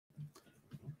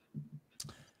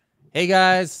Hey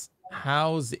guys,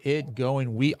 how's it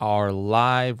going? We are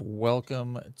live.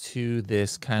 Welcome to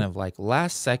this kind of like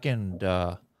last second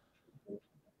I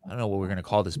don't know what we're going to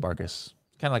call this, Barkus.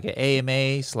 Kind of like an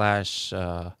AMA slash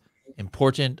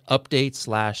important update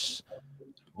slash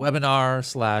webinar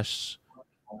slash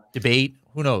debate.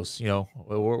 Who knows?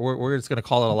 We're just going to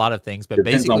call it a lot of things, but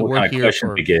Depends on basically what we're kind of here question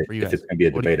we for get, you if it's guys. going to be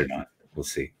a What do debate or not. We'll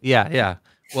see. Yeah.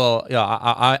 Well, yeah,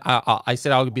 I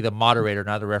said I would be the moderator,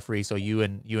 not the referee. So you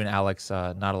and Alex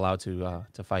not allowed to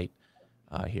fight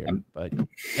here. But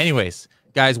anyways,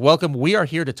 guys, welcome. We are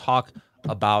here to talk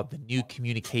about the new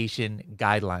communication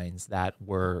guidelines that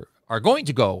are going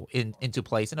to go into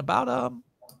place in about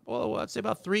well, I'd say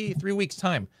about three weeks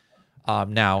time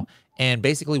now. And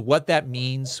basically what that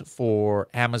means for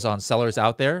Amazon sellers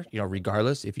out there,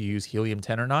 regardless if you use Helium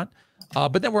 10 or not.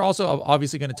 But then we're also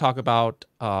obviously going to talk about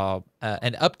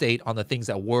an update on the things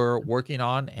that we're working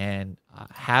on and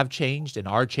have changed and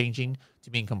are changing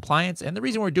to be in compliance. And the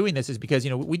reason we're doing this is because,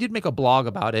 we did make a blog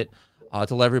about it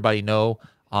to let everybody know.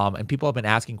 And people have been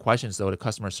asking questions, though, to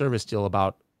customer service still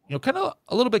about, kind of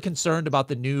a little bit concerned about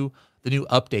the new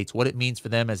updates, what it means for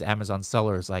them as Amazon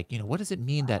sellers. Like, what does it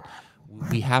mean that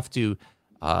we have to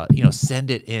send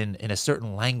it in a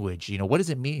certain language? What does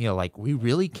it mean? Like, we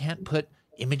really can't put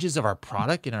images of our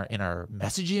product in our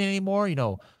messaging anymore.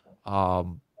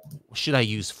 Should I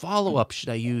use follow-up? Should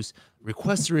I use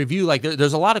request to review? Like,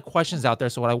 there's a lot of questions out there.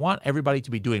 So what I want everybody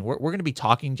to be doing, we're going to be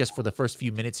talking just for the first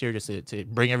few minutes here, just to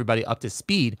bring everybody up to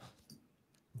speed.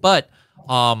 But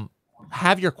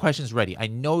have your questions ready. I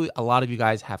know a lot of you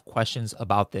guys have questions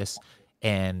about this,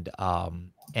 and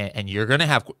you're gonna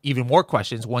have even more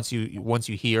questions once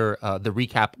you hear the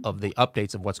recap of the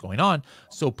updates of what's going on.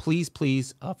 So please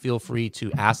feel free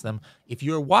to ask them. If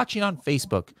you're watching on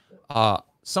Facebook,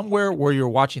 somewhere where you're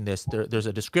watching this, there's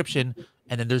a description,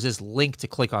 and then there's this link to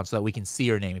click on so that we can see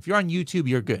your name. If you're on YouTube,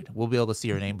 you're good. We'll be able to see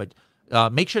your name, but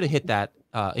make sure to hit that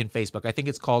in Facebook. I think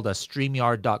it's called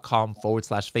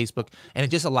StreamYard.com/Facebook, and it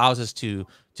just allows us to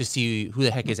see who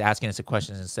the heck is asking us the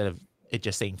questions instead of it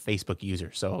just saying Facebook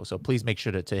user. So please make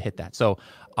sure to hit that. So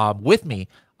with me,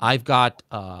 I've got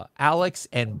Alex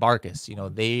and Barkus.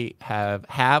 They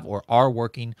have or are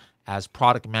working as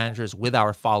product managers with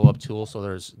our follow-up tool. So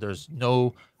there's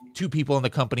no two people in the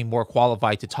company more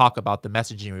qualified to talk about the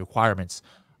messaging requirements.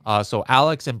 So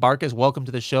Alex and Barkus, welcome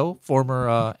to the show.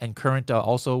 Former and current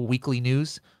also weekly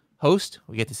news host.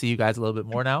 We get to see you guys a little bit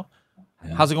more now.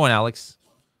 Yeah. How's it going, Alex?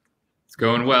 It's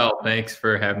going well. Thanks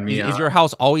for having me on. Is your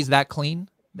house always that clean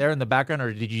there in the background,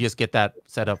 or did you just get that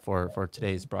set up for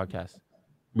today's broadcast?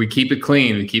 We keep it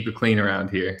clean. We keep it clean around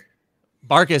here.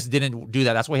 Barkus didn't do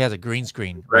that. That's why he has a green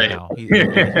screen right now.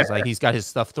 He's got his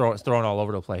stuff thrown all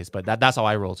over the place. But that's how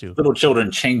I roll too. Little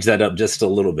children change that up just a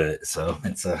little bit, so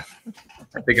it's a.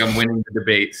 I think I'm winning the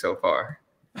debate so far.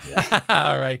 Yeah.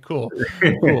 All right, cool.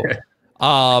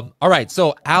 All right,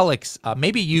 so Alex,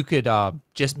 maybe you could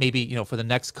just maybe for the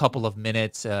next couple of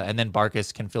minutes, and then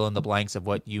Barkus can fill in the blanks of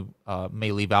what you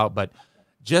may leave out, but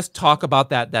just talk about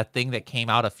that thing that came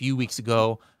out a few weeks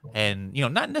ago, and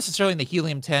not necessarily in the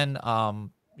Helium 10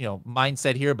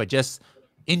 mindset here, but just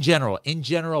in general,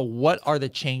 what are the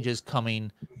changes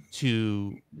coming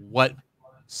to what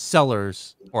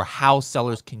sellers or how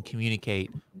sellers can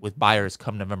communicate with buyers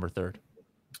come November 3rd?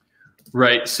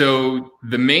 Right. So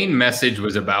the main message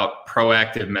was about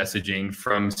proactive messaging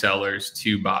from sellers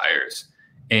to buyers.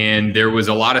 And there was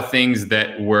a lot of things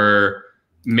that were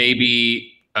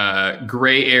maybe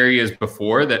gray areas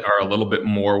before that are a little bit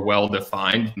more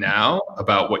well-defined now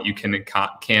about what you can and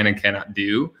cannot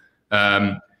do,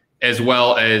 as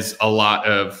well as a lot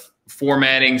of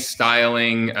formatting,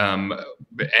 styling, and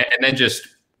then just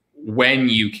when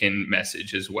you can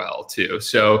message as well too.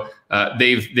 So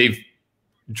they've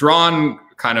drawn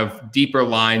kind of deeper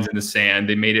lines in the sand.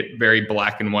 They made it very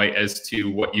black and white as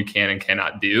to what you can and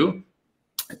cannot do.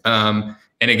 And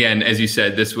again, as you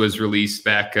said, this was released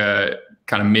back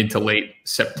kind of mid to late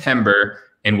September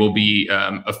and will be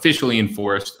officially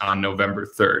enforced on November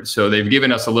 3rd. So they've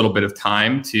given us a little bit of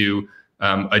time to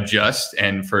adjust,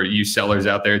 and for you sellers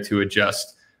out there to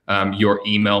adjust your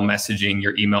email messaging,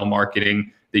 your email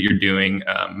marketing that you're doing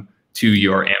to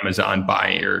your Amazon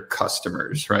buyer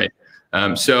customers, right?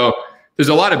 So there's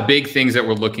a lot of big things that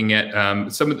we're looking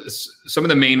at. Some of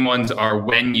the main ones are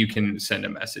when you can send a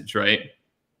message, right?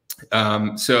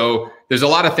 So there's a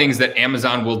lot of things that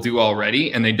Amazon will do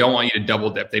already, and they don't want you to double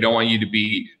dip. They don't want you to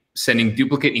be sending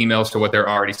duplicate emails to what they're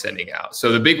already sending out.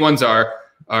 So the big ones are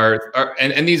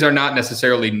these are not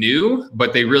necessarily new,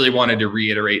 but they really wanted to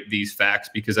reiterate these facts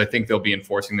because I think they'll be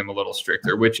enforcing them a little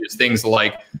stricter, which is things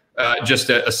like just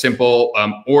a simple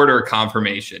order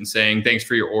confirmation saying thanks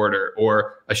for your order,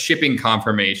 or a shipping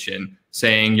confirmation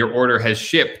saying your order has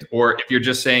shipped, or if you're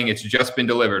just saying it's just been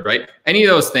delivered, right? Any of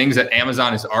those things that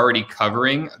Amazon is already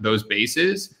covering those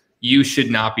bases, you should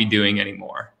not be doing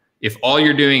anymore. If all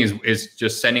you're doing is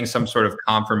just sending some sort of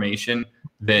confirmation,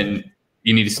 then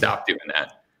you need to stop doing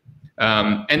that.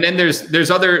 And then there's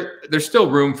still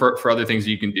room for other things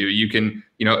you can do. You can,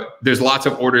 there's lots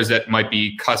of orders that might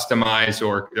be customized,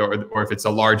 or if it's a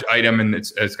large item and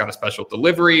it's got a special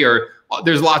delivery, or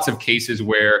there's lots of cases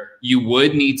where you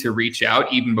would need to reach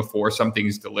out even before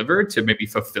something's delivered to maybe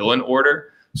fulfill an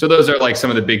order. So those are like some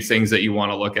of the big things that you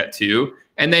want to look at too.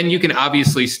 And then you can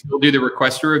obviously still do the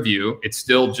request to review. It's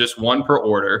still just one per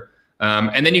order.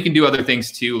 And then you can do other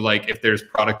things too, like if there's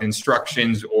product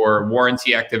instructions or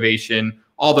warranty activation,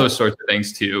 all those sorts of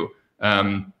things too.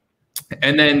 And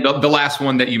then the last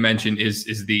one that you mentioned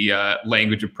is the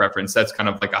language of preference. That's kind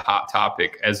of like a hot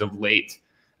topic as of late,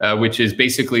 which is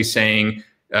basically saying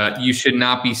you should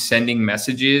not be sending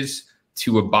messages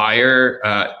to a buyer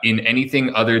in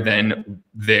anything other than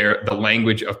the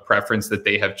language of preference that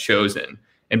they have chosen.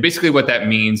 And basically what that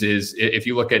means is, if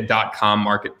you look at .com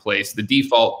marketplace, the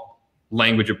default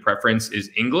language of preference is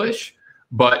English,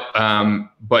 but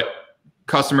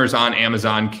customers on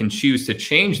Amazon can choose to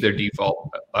change their default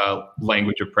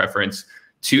language of preference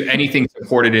to anything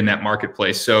supported in that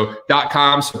marketplace. So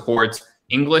 .com supports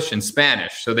English and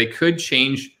Spanish, so they could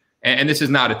change, and this is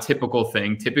not a typical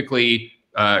thing. Typically,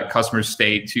 customers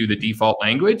stay to the default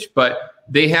language, but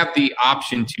they have the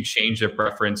option to change their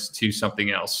preference to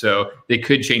something else. So they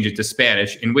could change it to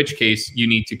Spanish, in which case you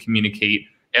need to communicate.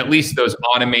 At least those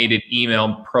automated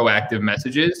email proactive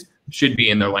messages should be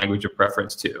in their language of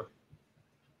preference too.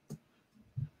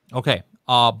 Okay.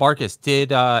 Barkus,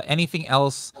 did anything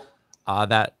else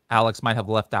that Alex might have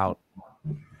left out,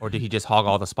 or did he just hog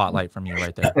all the spotlight from you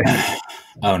right there?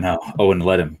 Oh no, I wouldn't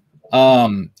let him.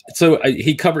 So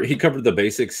he covered the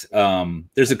basics.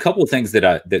 There's a couple of things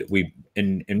that we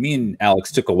and me and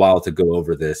Alex took a while to go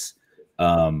over this.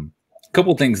 A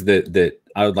couple of things that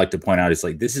I would like to point out is,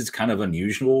 like, this is kind of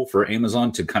unusual for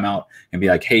Amazon to come out and be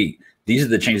like, hey, these are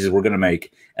the changes we're going to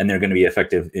make, and they're going to be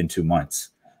effective in 2 months.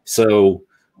 So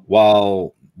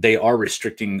while they are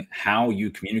restricting how you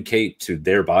communicate to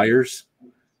their buyers,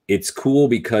 it's cool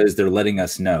because they're letting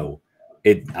us know.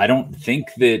 I don't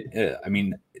think that, I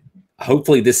mean,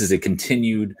 hopefully this is a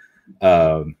continued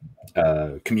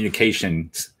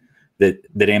communications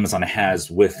that Amazon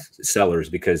has with sellers,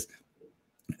 because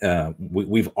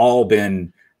we've all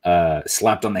been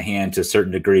slapped on the hand to a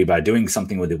certain degree by doing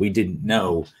something with it we didn't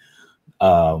know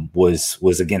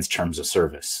was against terms of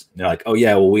service. They're like, oh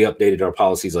yeah, well, we updated our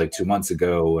policies like 2 months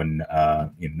ago, and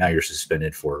now you're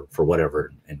suspended for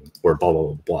whatever, and or blah blah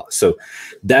blah blah. So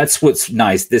that's what's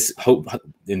nice. This hope,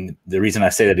 and the reason I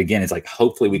say that again is, like,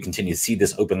 hopefully we continue to see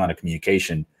this open line of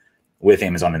communication with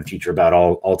Amazon in the future about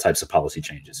all types of policy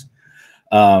changes.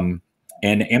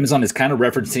 And Amazon is kind of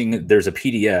referencing, there's a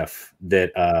PDF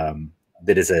that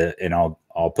is and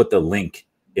I'll put the link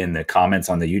in the comments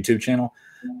on the YouTube channel.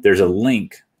 There's a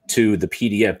link to the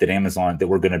PDF that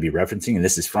we're going to be referencing, and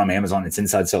this is from Amazon. It's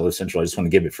inside Seller Central. I just want to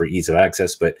give it for ease of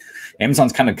access, but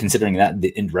Amazon's kind of considering that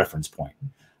the end reference point.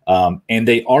 And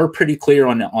they are pretty clear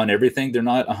on everything. They're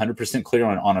not 100% clear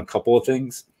on a couple of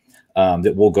things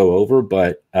that we'll go over,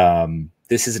 but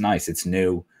this is nice. It's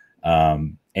new.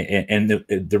 And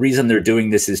the reason they're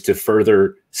doing this is to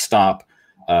further stop,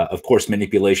 of course,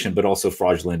 manipulation, but also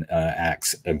fraudulent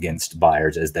acts against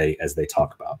buyers as they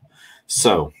talk about.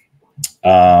 So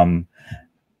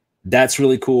that's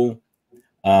really cool.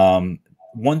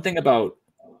 One thing about,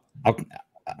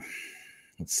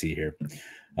 let's see here.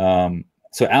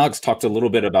 So Alex talked a little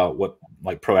bit about what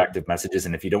like proactive messages,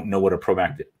 and if you don't know what a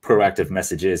proactive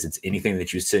message is, it's anything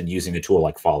that you send using a tool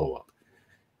like Follow Up.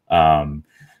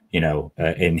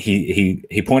 And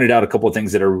he pointed out a couple of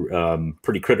things that are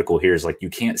pretty critical here. Is like, you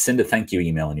can't send a thank you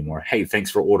email anymore. Hey, thanks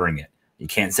for ordering it. You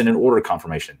can't send an order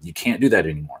confirmation. You can't do that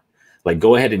anymore. Like,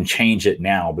 go ahead and change it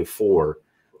now before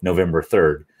November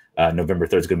 3rd. November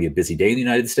 3rd is going to be a busy day in the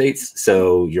United States,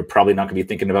 so you're probably not going to be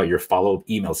thinking about your follow-up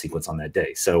email sequence on that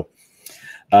day. So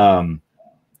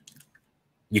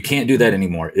you can't do that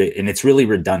anymore, and it's really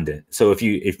redundant. So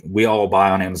if we all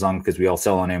buy on Amazon because we all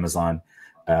sell on Amazon,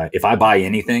 if I buy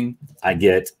anything, I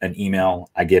get an email,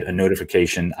 I get a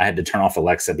notification. I had to turn off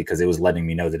Alexa because it was letting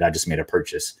me know that I just made a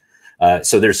purchase.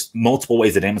 So there's multiple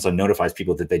ways that Amazon notifies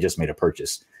people that they just made a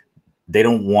purchase. They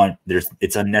don't want,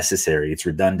 it's unnecessary. It's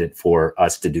redundant for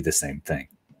us to do the same thing.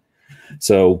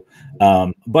 So,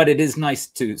 but it is nice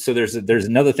to. So there's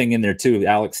another thing in there too.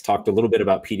 Alex talked a little bit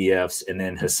about PDFs, and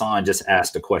then Hassan just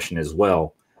asked a question as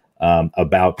well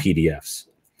about PDFs.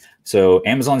 So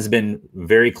Amazon has been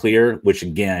very clear, which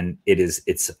again,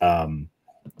 it's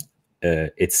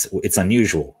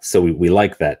unusual. So we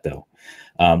like that though.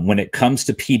 When it comes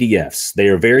to PDFs, they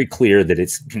are very clear that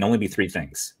it can only be three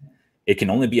things. It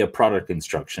can only be a product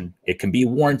instruction. It can be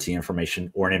warranty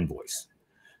information or an invoice.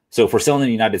 So if we're selling in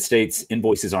the United States,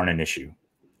 invoices aren't an issue.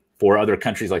 For other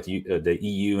countries like the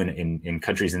EU and in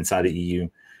countries inside the EU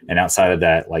and outside of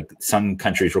that, like some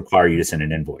countries require you to send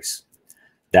an invoice.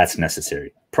 That's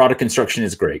necessary. Product instruction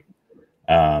is great.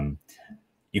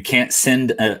 You can't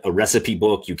send a recipe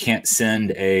book. You can't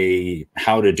send a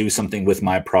how to do something with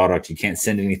my product. You can't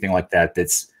send anything like that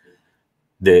that's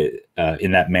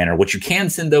in that manner. What you can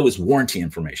send, though, is warranty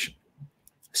information.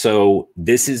 So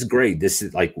this is great. This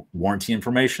is like warranty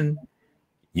information.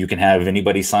 You can have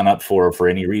anybody sign up for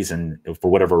any reason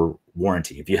for whatever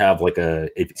warranty. If you have like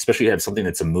especially if you have something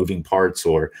that's a moving parts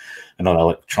or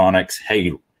electronics,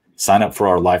 hey, sign up for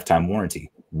our lifetime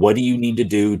warranty. What do you need to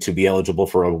do to be eligible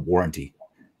for a warranty?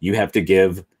 You have to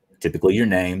give typically your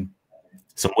name,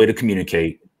 some way to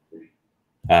communicate,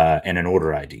 and an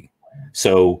order ID.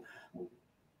 So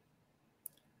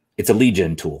it's a lead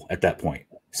gen tool at that point.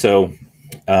 So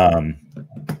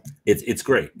it's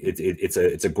great.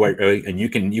 It's a great, and you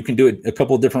can do it a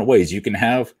couple of different ways. You can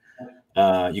have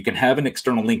an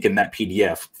external link in that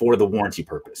PDF for the warranty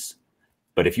purpose.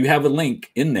 But if you have a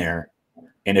link in there,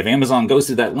 and if Amazon goes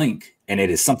to that link and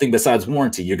it is something besides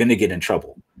warranty, you're going to get in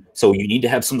trouble. So you need to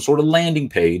have some sort of landing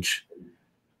page,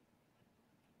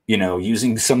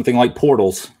 using something like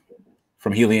Portals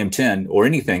from Helium 10 or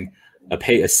anything,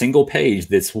 a single page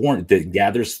that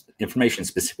gathers information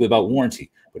specifically about warranty.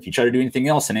 But if you try to do anything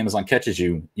else and Amazon catches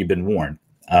you, you've been warned.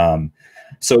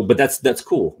 But that's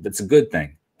cool. That's a good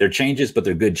thing. They're changes, but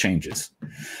they're good changes.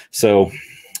 So,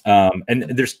 and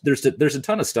there's a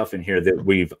ton of stuff in here that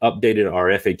we've updated our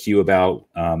FAQ about,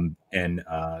 and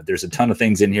there's a ton of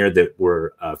things in here that we're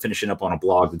finishing up on a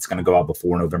blog that's going to go out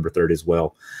before November 3rd as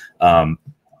well.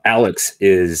 Alex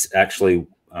is actually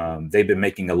they've been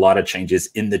making a lot of changes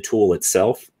in the tool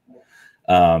itself,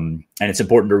 and it's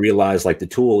important to realize like the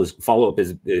tool is follow-up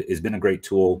has been a great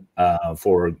tool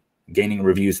for gaining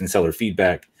reviews and seller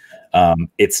feedback.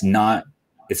 It's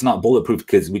not bulletproof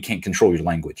because we can't control your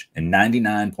language. And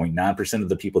 99.9% of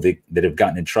the people that have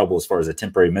gotten in trouble as far as a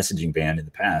temporary messaging ban in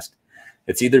the past,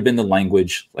 it's either been the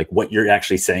language, like what you're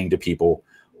actually saying to people,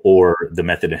 or the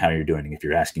method of how you're doing it. If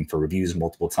you're asking for reviews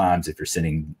multiple times, if you're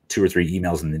sending 2 or 3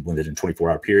 emails within a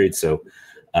 24-hour period. So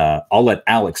I'll let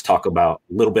Alex talk about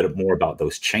a little bit more about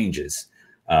those changes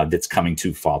that's coming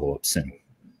to follow up soon.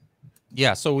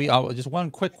 Yeah. So we just one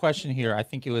quick question here. I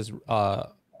think it was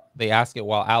they asked it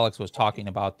while Alex was talking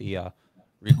about the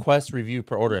request review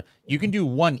per order. You can do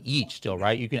one each still,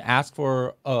 right? You can ask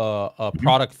for a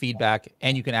product feedback,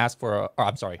 and you can ask for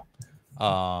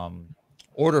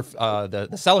order the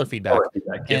seller feedback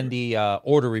and the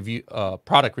order review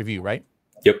product review, right?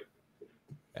 Yep.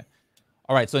 Okay.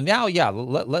 All right. So now, yeah,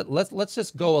 let's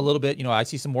just go a little bit. I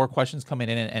see some more questions coming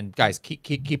in, and guys,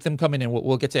 keep them coming in.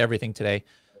 We'll get to everything today.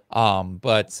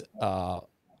 But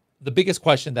the biggest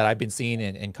question that I've been seeing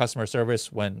in customer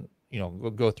service when,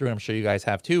 we'll go through, and I'm sure you guys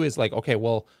have too, is like, okay,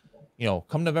 well,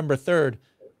 come November 3rd,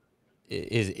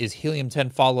 is Helium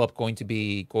 10 follow-up going to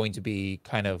be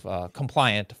kind of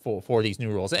compliant for these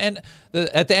new rules? And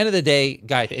at the end of the day,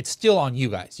 guys, it's still on you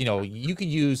guys. You can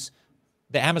use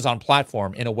the Amazon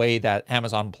platform in a way that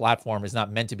Amazon platform is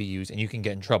not meant to be used, and you can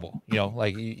get in trouble.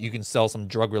 Like you can sell some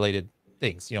drug-related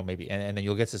things, maybe, and then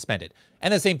you'll get suspended.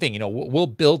 And the same thing, we'll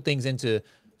build things into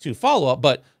follow up,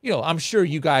 but I'm sure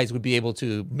you guys would be able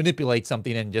to manipulate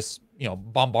something and just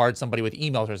bombard somebody with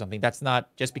emails or something. That's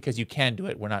not just because you can do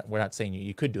it. We're not saying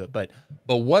you could do it, but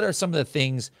what are some of the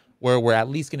things where we're at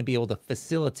least going to be able to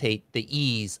facilitate the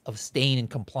ease of staying in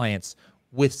compliance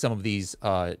with some of these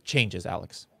changes,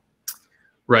 Alex?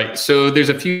 Right. So there's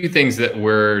a few things that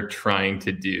we're trying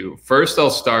to do. First,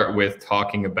 I'll start with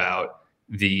talking about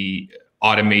the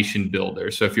automation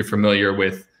builder. So if you're familiar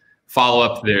with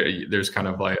follow-up, there's kind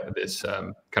of like this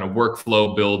kind of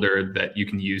workflow builder that you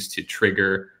can use to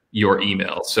trigger your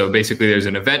email. So basically there's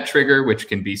an event trigger, which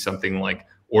can be something like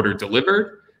order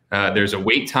delivered. There's a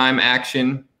wait time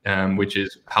action, which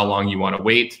is how long you want to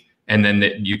wait. And then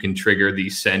that you can trigger the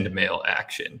send mail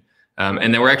action.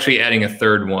 And then we're actually adding a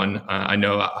third one. I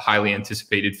know a highly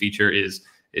anticipated feature is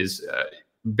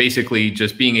basically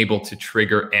just being able to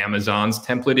trigger Amazon's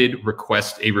templated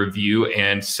request a review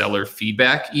and seller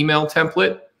feedback email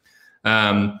template.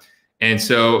 And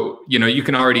so, you know, you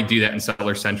can already do that in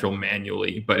Seller Central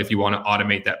manually, but if you want to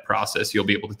automate that process, you'll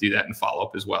be able to do that in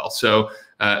follow-up as well. So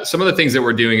some of the things that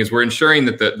we're doing is we're ensuring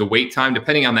that the wait time,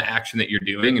 depending on the action that you're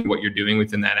doing and what you're doing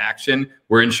within that action,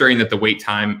 we're ensuring that the wait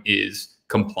time is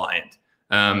compliant.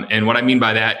 And what I mean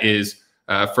by that is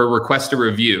for request a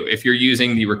review, if you're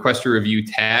using the request a review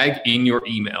tag in your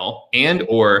email and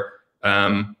or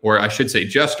I should say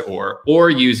just or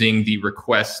using the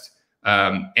request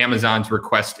Amazon's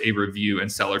request a review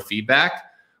and seller feedback,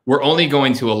 we're only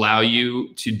going to allow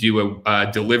you to do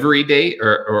a delivery date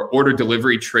or order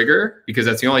delivery trigger, because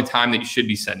that's the only time that you should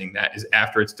be sending that is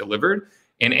after it's delivered.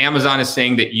 And Amazon is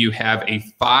saying that you have a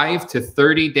 5 to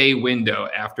 30 day window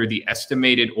after the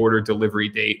estimated order delivery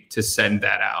date to send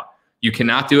that out. You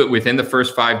cannot do it within the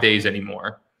first 5 days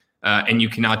anymore. And you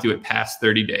cannot do it past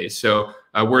 30 days. So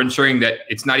we're ensuring that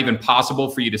it's not even possible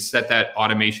for you to set that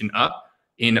automation up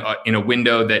in a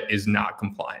window that is not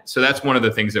compliant. So that's one of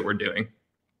the things that we're doing.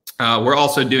 We're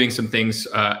also doing some things,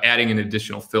 adding an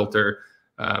additional filter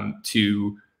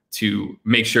to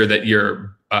make sure that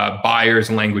your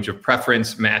buyer's language of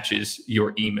preference matches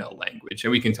your email language.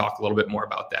 And we can talk a little bit more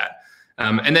about that.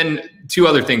 And then 2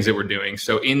 other things that we're doing.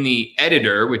 So in the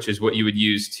editor, which is what you would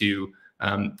use to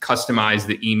customize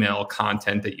the email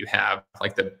content that you have,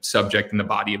 like the subject and the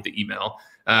body of the email,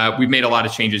 we've made a lot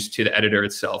of changes to the editor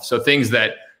itself. So things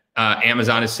that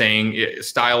Amazon is saying,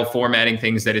 style formatting,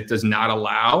 things that it does not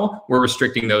allow, we're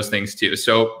restricting those things too.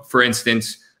 So for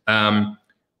instance,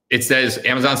 it says,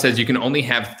 Amazon says you can only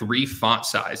have 3 font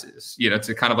sizes. You know, it's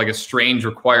a kind of like a strange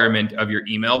requirement of your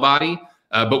email body.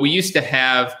 But we used to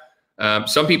have,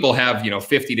 some people have,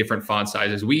 50 different font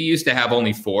sizes. We used to have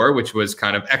only 4, which was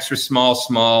kind of extra small,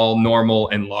 small, normal,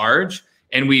 and large.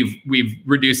 And we've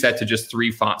reduced that to just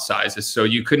 3 font sizes. So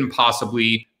you couldn't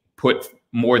possibly put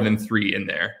more than 3 in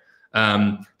there.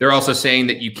 They're also saying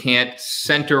that you can't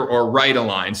center or right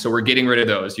align. So we're getting rid of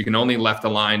those. You can only left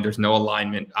align. There's no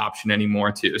alignment option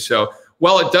anymore too. So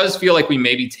while it does feel like we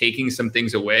may be taking some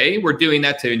things away, we're doing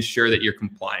that to ensure that you're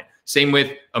compliant. Same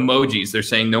with emojis. They're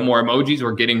saying no more emojis.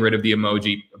 We're getting rid of the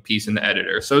emoji piece in the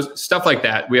editor. So stuff like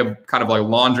that. We have kind of like a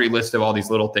laundry list of all these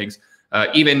little things.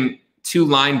 Even 2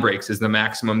 line breaks is the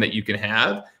maximum that you can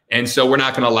have. And so we're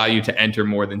not going to allow you to enter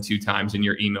more than 2 times in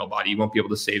your email body. You won't be able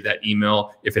to save that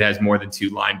email if it has more than 2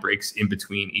 line breaks in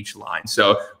between each line.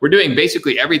 So we're doing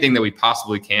basically everything that we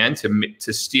possibly can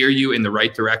to steer you in the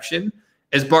right direction.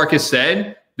 As Barkus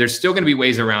said, there's still going to be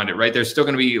ways around it, right? There's still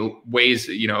going to be ways,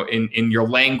 in your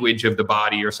language of the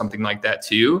body or something like that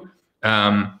too,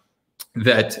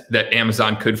 that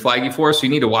Amazon could flag you for. So you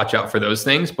need to watch out for those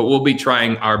things, but we'll be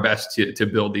trying our best to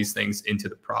build these things into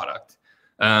the product.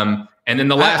 And then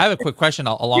the last, I have a quick question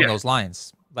along those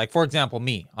lines. Like, for example,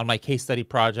 me on my case study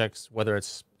projects, whether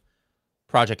it's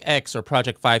Project X or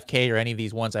Project 5K or any of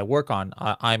these ones I work on,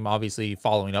 I'm obviously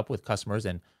following up with customers.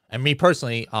 And me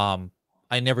personally,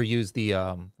 I never use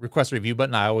the request review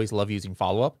button. I always love using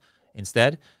follow-up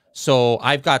instead. So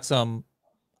I've got some,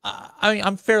 I mean,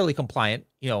 I'm fairly compliant,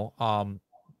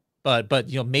 but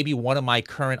maybe one of my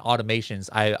current automations,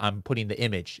 I'm putting the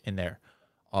image in there,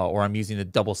 or I'm using the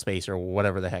double space or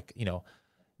whatever the heck,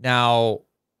 Now,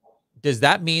 does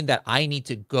that mean that I need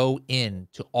to go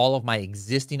into all of my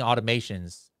existing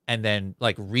automations and then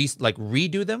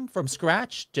redo them from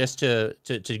scratch just to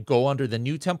go under the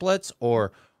new templates,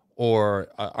 or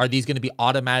are these going to be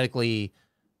automatically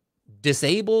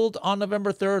disabled on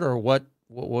November 3rd, or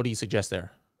what do you suggest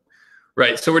there?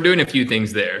 Right. So we're doing a few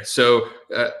things there. So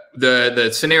the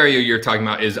scenario you're talking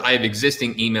about is I have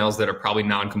existing emails that are probably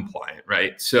non-compliant,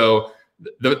 right? So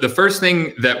the first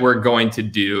thing that we're going to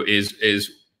do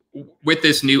is with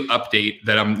this new update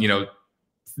that I'm,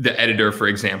 the editor, for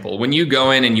example, when you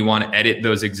go in and you want to edit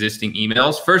those existing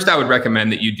emails, first, I would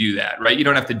recommend that you do that, right? You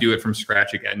don't have to do it from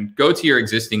scratch again. Go to your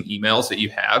existing emails that you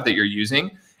have that you're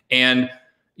using. And,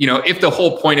 if the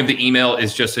whole point of the email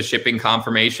is just a shipping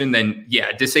confirmation, then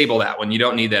yeah, disable that one. You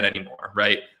don't need that anymore,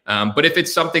 right? But if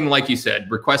it's something like you said,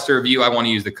 request a review, I want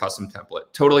to use the custom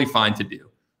template, totally fine to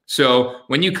do. So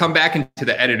when you come back into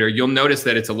the editor, you'll notice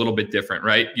that it's a little bit different,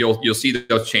 right? You'll see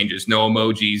those changes, no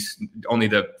emojis, only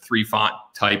the 3 font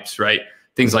types, right?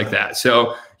 Things like that.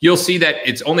 So you'll see that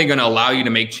it's only going to allow you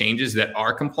to make changes that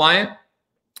are compliant,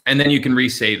 and then you can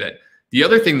resave it. The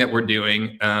other thing that we're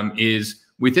doing is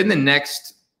within the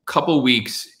next couple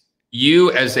weeks,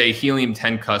 you as a Helium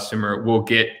 10 customer will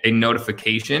get a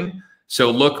notification.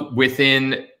 So look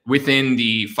within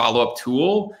the follow-up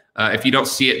tool. If you don't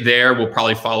see it there, we'll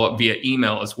probably follow up via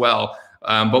email as well.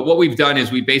 But what we've done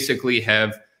is we basically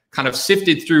have kind of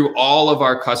sifted through all of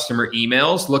our customer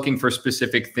emails looking for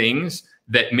specific things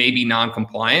that may be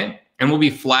non-compliant. And we'll be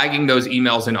flagging those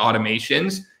emails and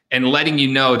automations and letting you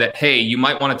know that, hey, you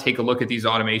might want to take a look at these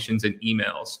automations and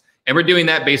emails. And we're doing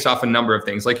that based off a number of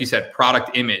things. Like you said,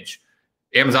 product image.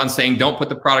 Amazon's saying, don't put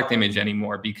the product image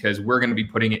anymore because we're going to be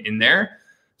putting it in there.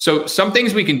 So some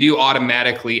things we can do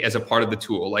automatically as a part of the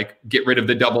tool, like get rid of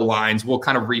the double lines. We'll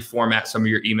kind of reformat some of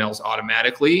your emails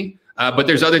automatically. But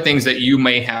there's other things that you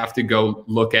may have to go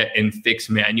look at and fix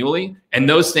manually. And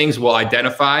those things will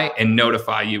identify and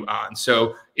notify you on.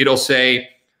 So it'll say,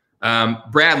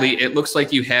 Bradley, it looks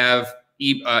like you have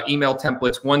email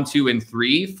templates 1, 2, and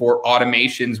 3 for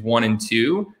automations 1 and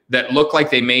 2 that look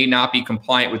like they may not be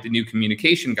compliant with the new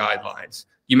communication guidelines.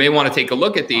 You may want to take a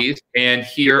look at these, and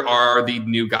here are the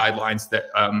new guidelines that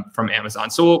from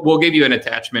Amazon. So we'll give you an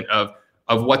attachment of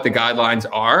what the guidelines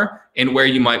are and where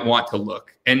you might want to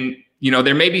look. And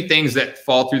there may be things that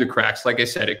fall through the cracks. Like I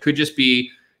said, it could just be,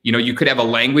 you could have a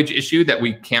language issue that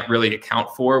we can't really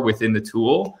account for within the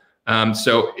tool.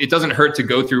 So it doesn't hurt to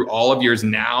go through all of yours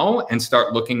now and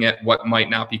start looking at what might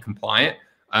not be compliant.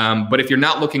 But if you're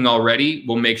not looking already,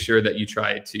 we'll make sure that you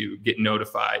try to get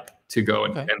notified to go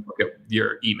and look at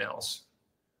your emails.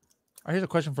 All right, here's a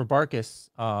question for Barkus.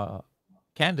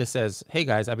 Candace says, hey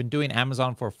guys, I've been doing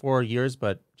Amazon for 4 years,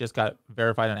 but just got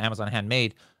verified on Amazon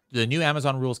Handmade. Do the new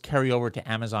Amazon rules carry over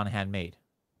to Amazon Handmade?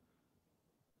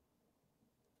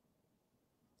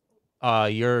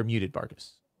 You're muted,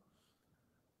 Barkus.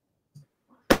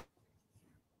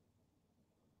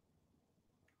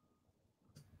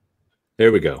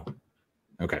 There we go.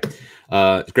 Okay.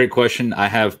 Great question. I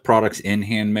have products in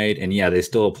Handmade, and yeah, they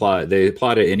still apply. They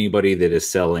apply to anybody that is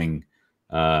selling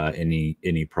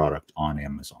any product on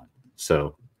Amazon.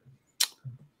 So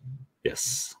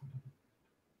yes.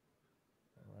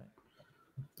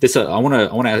 This I want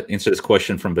to answer this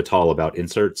question from Vital about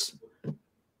inserts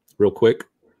real quick.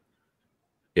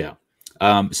 Yeah.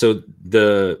 So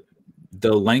the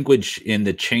language in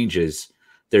the changes,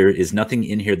 there is nothing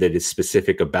in here that is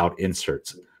specific about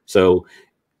inserts. So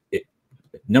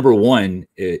number one,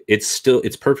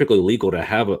 it's perfectly legal to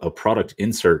have a product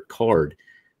insert card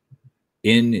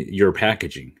in your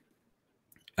packaging.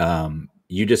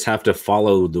 You just have to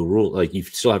follow the rule. Like, you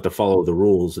still have to follow the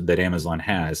rules that Amazon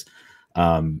has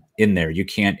in there. You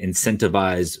can't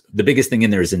incentivize. The biggest thing in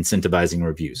there is incentivizing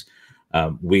reviews.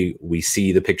 We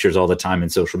see the pictures all the time in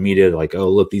social media, like, oh,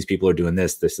 look, these people are doing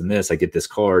this, this, and this. I get this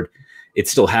card. It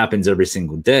still happens every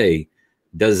single day.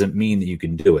 Doesn't mean that you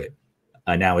can do it.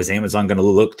 Now, is Amazon going to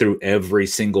look through every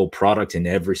single product in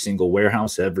every single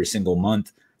warehouse every single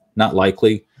month? Not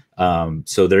likely.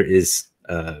 So there is,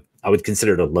 I would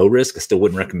consider it a low risk. I still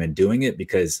wouldn't recommend doing it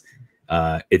because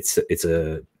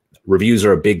reviews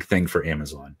are a big thing for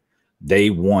Amazon. They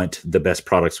want the best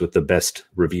products with the best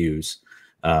reviews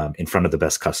in front of the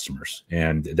best customers,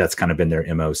 and that's kind of been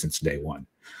their MO since day one.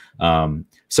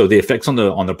 So the effects on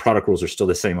the product rules are still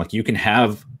the same. Like, you can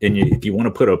have, if you want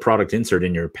to put a product insert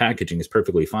in your packaging, is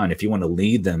perfectly fine. If you want to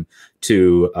lead them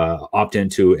to opt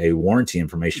into a warranty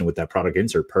information with that product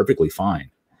insert, perfectly fine.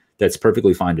 That's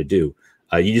perfectly fine to do.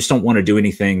 You just don't want to do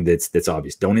anything that's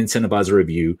obvious. Don't incentivize a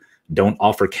review. Don't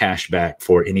offer cash back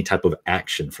for any type of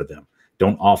action for them.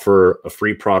 Don't offer a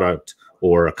free product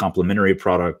or a complimentary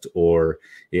product or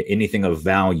anything of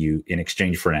value in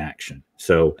exchange for an action.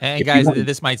 So, and guys,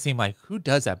 this might seem like, who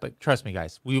does that? But trust me,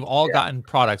 guys, we've all gotten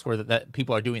products where that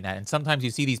people are doing that. And sometimes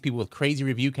you see these people with crazy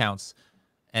review counts,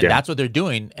 and that's what they're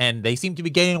doing, and they seem to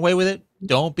be getting away with it.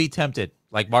 Don't be tempted.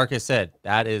 Like Marcus said,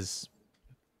 that is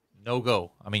no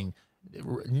go. I mean,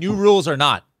 new rules or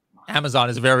not, Amazon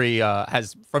is very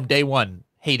has from day one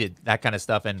hated that kind of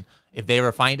stuff, and if they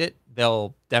ever find it,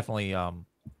 they'll definitely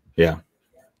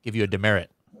give you a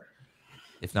demerit,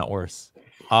 if not worse.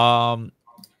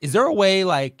 Is there a way,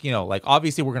 like, like,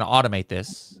 obviously we're going to automate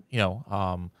this,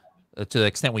 to the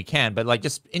extent we can, but like,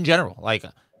 just in general, like,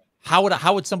 how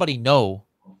would somebody know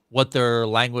what their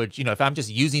language, if I'm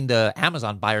just using the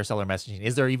Amazon buyer seller messaging,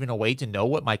 is there even a way to know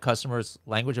what my customer's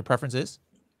language of preference is?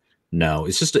 No,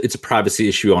 it's a privacy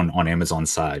issue on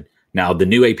Amazon's side. Now, the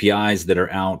new APIs that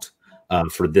are out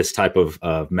for this type of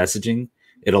messaging,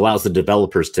 it allows the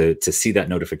developers to see that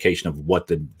notification of what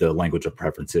the language of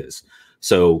preference is.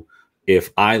 So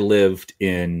if I lived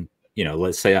in,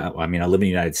 let's say, I live in the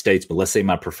United States, but let's say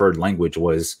my preferred language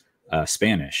was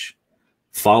Spanish,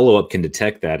 follow-up can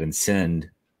detect that and send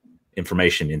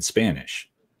information in Spanish.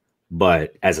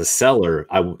 But as a seller,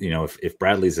 if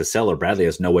Bradley's a seller, Bradley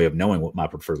has no way of knowing what my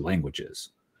preferred language is.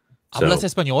 So, ¿Hablas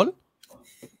español?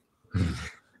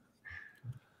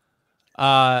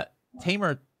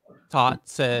 Tamer Tot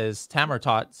says,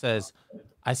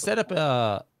 I set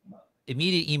up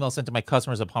immediate email sent to my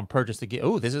customers upon purchase to get.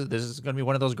 Oh, this is going to be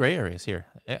one of those gray areas here.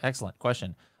 Excellent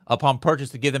question. Upon purchase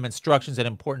to give them instructions and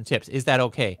important tips. Is that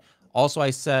okay? Also, I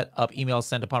set up emails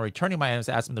sent upon returning my items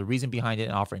to ask them the reason behind it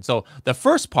and offering. So the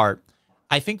first part,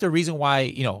 I think the reason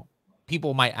why,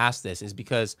 people might ask this is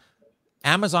because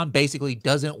Amazon basically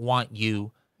doesn't want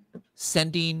you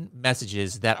sending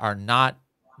messages that are not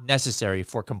necessary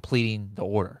for completing the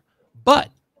order. But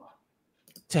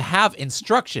to have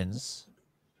instructions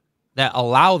that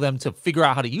allow them to figure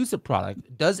out how to use the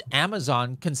product, does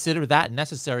Amazon consider that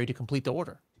necessary to complete the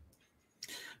order?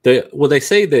 They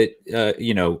say that,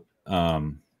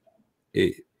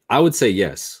 I would say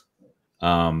yes.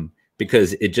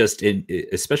 Because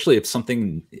especially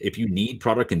if you need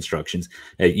product instructions,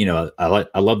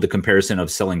 I love the comparison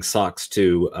of selling socks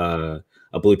to a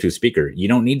Bluetooth speaker. You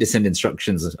don't need to send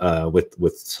instructions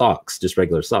with socks, just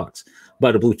regular socks.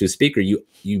 But a Bluetooth speaker, you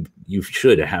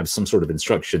should have some sort of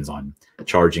instructions on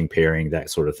charging, pairing,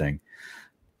 that sort of thing.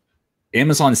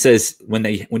 Amazon says when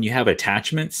you have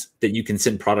attachments that you can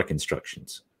send product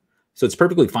instructions. So it's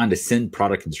perfectly fine to send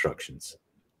product instructions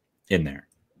in there.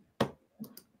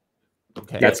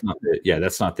 Okay. That's not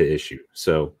the issue.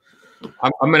 So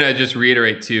I'm going to just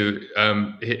reiterate too.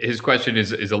 His question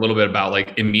is a little bit about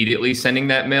like immediately sending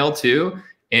that mail too.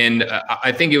 And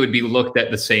I think it would be looked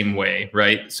at the same way,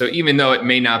 right? So even though it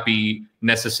may not be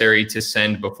necessary to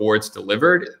send before it's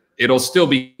delivered, it'll still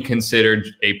be considered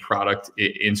a product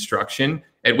instruction,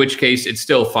 at which case it's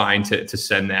still fine to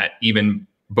send that even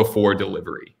before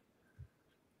delivery.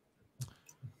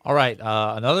 All right.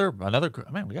 Another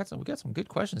man, we got some good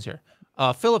questions here.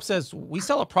 Philip says, we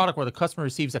sell a product where the customer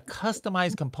receives a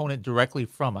customized component directly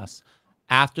from us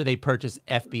after they purchase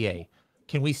FBA.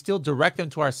 Can we still direct them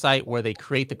to our site where they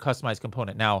create the customized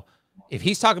component? Now, if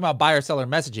he's talking about buyer-seller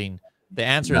messaging, the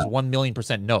answer is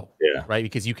 1,000,000% no. Yeah. Right?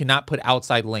 Because you cannot put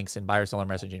outside links in buyer-seller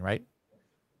messaging, right?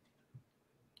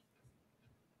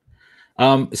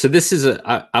 So this is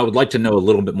I would like to know a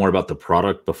little bit more about the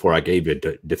product before I gave you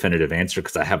a definitive answer,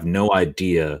 because I have no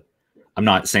idea. I'm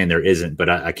not saying there isn't, but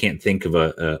I can't think of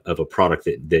a product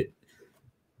that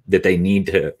they need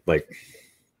to, like,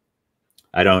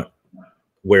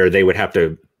 where you would have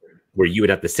to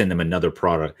send them another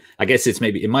product. I guess it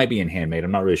might be in Handmade.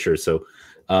 I'm not really sure. So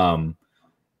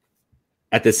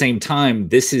at the same time,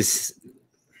 this is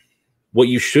what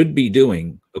you should be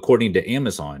doing according to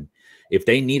Amazon. If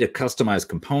they need a customized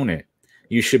component,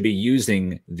 you should be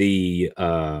using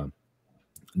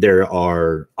there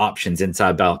are options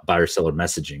inside buyer-seller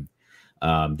messaging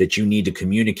that you need to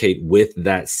communicate with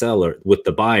that seller, with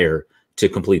the buyer, to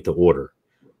complete the order.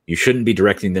 You shouldn't be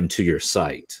directing them to your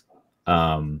site.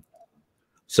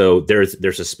 So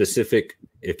there's a specific,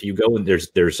 if you go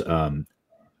and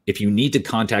if you need to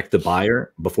contact the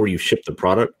buyer before you ship the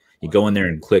product, you go in there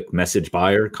and click message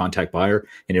buyer, contact buyer,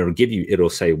 and it'll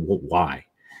say why.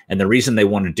 And the reason they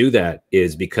want to do that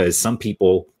is because some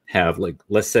people have, like,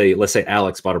 let's say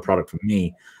Alex bought a product from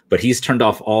me, but he's turned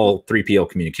off all 3PL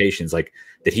communications, like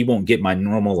that he won't get my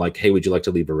normal, like, hey, would you like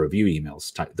to leave a review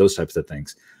emails, those types of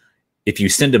things. If you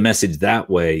send a message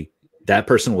that way, that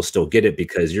person will still get it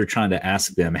because you're trying to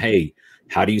ask them, hey,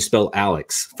 how do you spell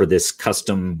Alex for this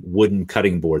custom wooden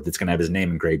cutting board that's going to have his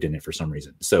name engraved in it for some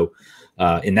reason? So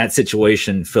in that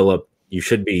situation, Philip, you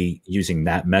should be using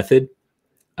that method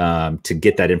to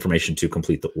get that information to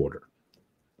complete the order.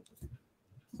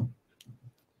 All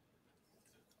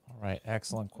right.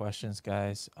 Excellent questions,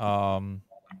 guys. I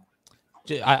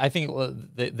think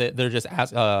they're just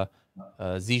asking,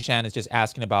 Zishan is just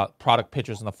asking about product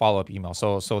pictures in the follow-up email.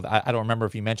 So I don't remember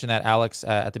if you mentioned that, Alex,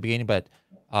 at the beginning, but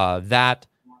that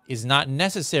is not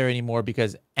necessary anymore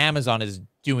because Amazon is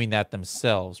doing that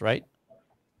themselves, right?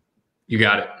 You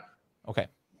got it. Okay.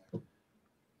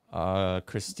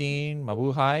 Christine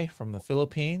Mabuhay from the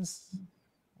Philippines.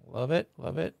 Love it.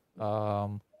 Love it.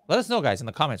 Let us know, guys, in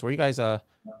the comments where you guys,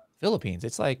 Philippines.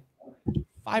 It's like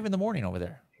 5 in the morning over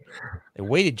there. They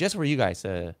waited just for you guys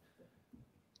to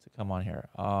come on here.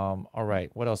 All right.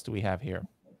 What else do we have here?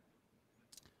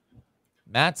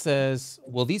 Matt says,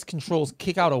 will these controls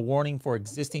kick out a warning for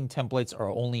existing templates or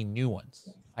only new ones?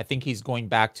 I think he's going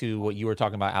back to what you were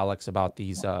talking about, Alex, about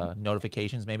these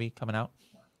notifications maybe coming out.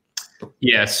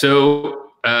 Yeah. So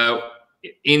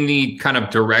in the kind of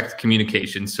direct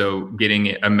communication, so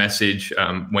getting a message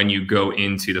when you go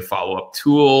into the follow-up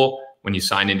tool, when you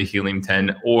sign into Helium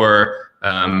 10, or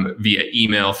via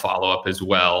email follow-up as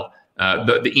well.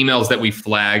 The emails that we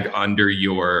flag under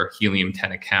your Helium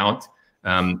 10 account,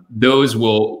 those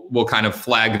will kind of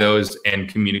flag those and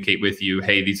communicate with you,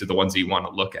 hey, these are the ones that you want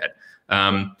to look at.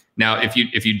 Now, if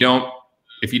you don't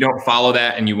if you don't follow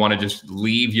that and you want to just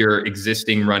leave your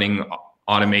existing running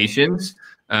automations,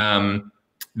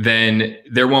 then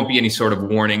there won't be any sort of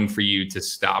warning for you to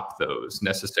stop those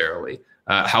necessarily.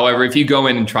 However, if you go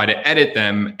in and try to edit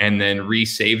them and then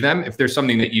resave them, if there's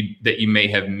something that you may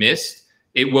have missed,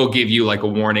 it will give you like a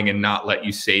warning and not let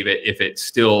you save it if it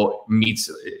still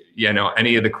meets,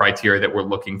 any of the criteria that we're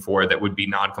looking for that would be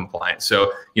non-compliant.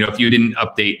 So, if you didn't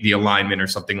update the alignment or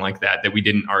something like that we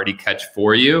didn't already catch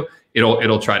for you,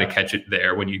 it'll try to catch it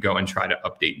there when you go and try to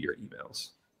update your emails.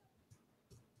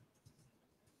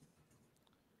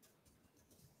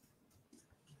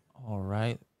 All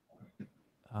right.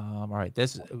 All right.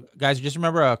 This, guys, just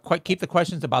remember, keep the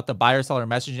questions about the buyer seller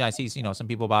messaging. I see, some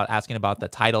people asking about the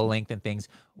title length and things.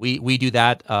 We do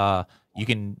that. You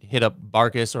can hit up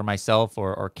Barkus or myself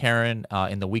or Karen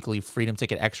in the weekly Freedom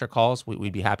Ticket extra calls.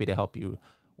 We'd be happy to help you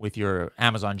with your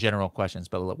Amazon general questions.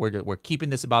 But we're keeping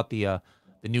this about the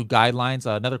new guidelines.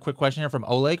 Another quick question here from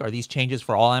Oleg: are these changes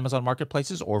for all Amazon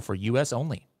marketplaces or for US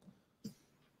only?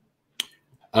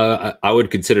 I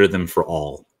would consider them for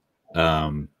all.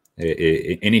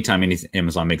 Anytime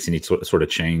Amazon makes any sort of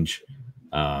change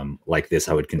like this,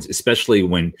 I would especially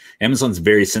when Amazon's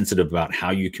very sensitive about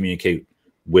how you communicate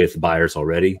with buyers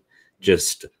already.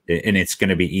 And it's going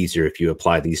to be easier if you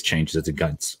apply these changes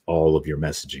against all of your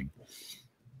messaging.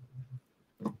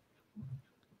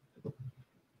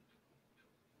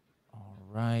 All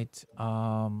right.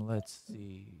 Let's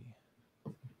see.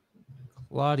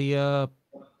 Claudia.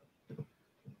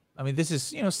 I mean, this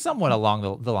is, somewhat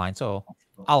along the line, so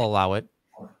I'll allow it.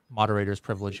 Moderator's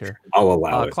privilege here. I'll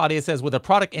allow it. Claudia says, with a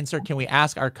product insert, can we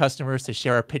ask our customers to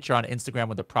share a picture on Instagram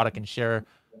with the product and share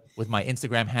with my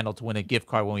Instagram handle to win a gift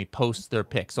card when we post their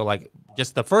pic? So like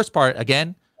just the first part,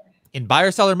 again, in buyer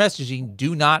seller messaging,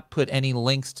 do not put any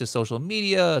links to social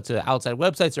media, to outside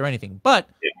websites or anything. But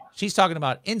she's talking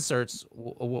about inserts.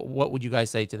 What would you guys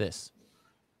say to this?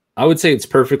 I would say it's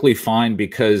perfectly fine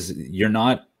because you're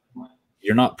not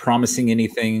promising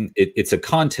anything. It's a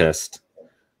contest,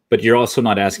 but you're also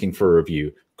not asking for a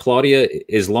review. Claudia,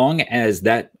 as long as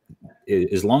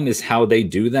how they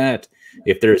do that,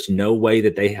 if there's no way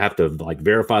that they have to like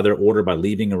verify their order by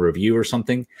leaving a review or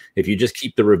something, if you just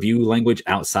keep the review language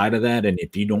outside of that, and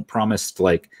if you don't promise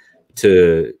if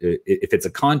it's a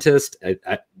contest,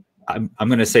 I'm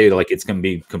going to say like it's going to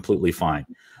be completely fine.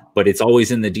 But it's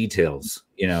always in the details,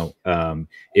 if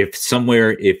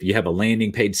you have a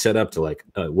landing page set up to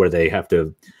where they have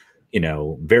to,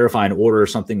 verify an order or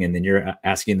something, and then you're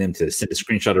asking them to send a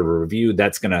screenshot of a review,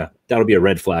 that'll be a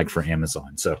red flag for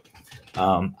Amazon. So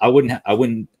I wouldn't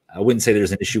say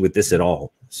there's an issue with this at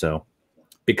all. So,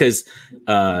 because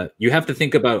you have to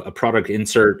think about a product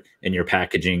insert in your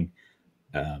packaging.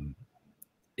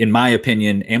 In my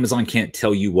opinion, Amazon can't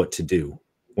tell you what to do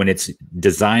when it's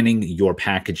designing your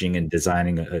packaging and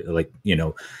designing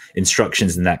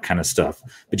instructions and that kind of stuff,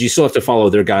 but you still have to follow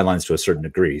their guidelines to a certain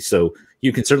degree. So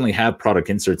you can certainly have product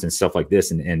inserts and stuff like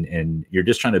this, and you're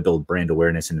just trying to build brand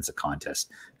awareness, and it's a contest.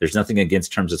 There's nothing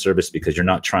against terms of service because you're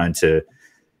not trying to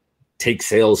take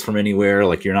sales from anywhere.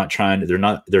 Like you're not trying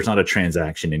to, there's not a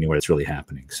transaction anywhere that's really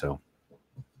happening. So.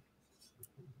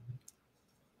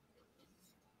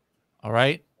 All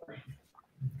right.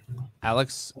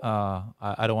 Alex,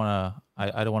 I don't want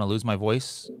to lose my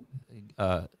voice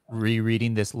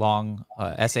rereading this long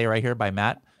essay right here by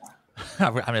Matt.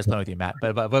 I'm just playing with you, Matt.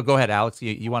 But go ahead, Alex.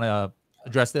 You want to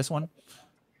address this one?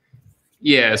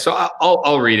 Yeah, so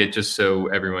I'll read it just so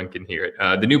everyone can hear it.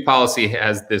 The new policy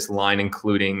has this line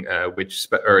included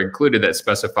that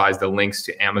specifies the links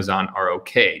to Amazon are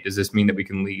okay. Does this mean that we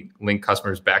can link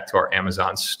customers back to our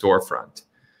Amazon storefront?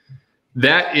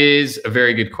 That is a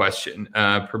very good question.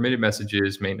 Permitted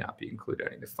messages may not be included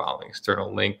any of the following: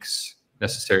 external links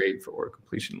necessary for order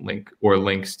completion,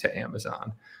 links to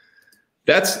Amazon.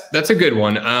 That's a good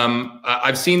one.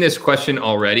 I've seen this question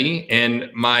already, and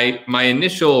my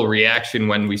initial reaction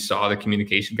when we saw the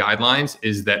communication guidelines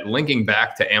is that linking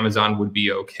back to Amazon would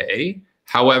be okay.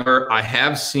 However, I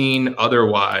have seen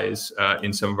otherwise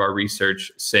in some of our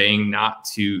research saying not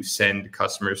to send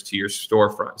customers to your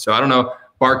storefront. So I don't know,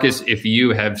 Barkus, if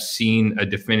you have seen a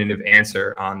definitive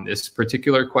answer on this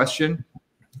particular question.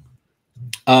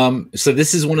 So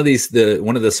this is one of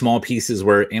the small pieces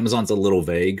where Amazon's a little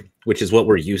vague, which is what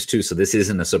we're used to. So this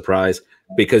isn't a surprise,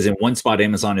 because in one spot,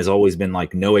 Amazon has always been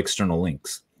like no external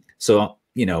links. So,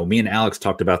 me and Alex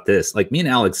talked about this, like me and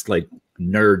Alex, like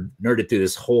nerded through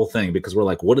this whole thing because we're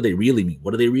like, what do they really mean? What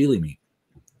do they really mean?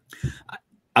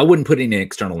 I wouldn't put any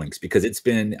external links because it's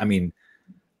been,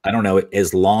 I don't know,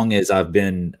 as long as I've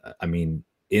been,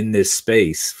 in this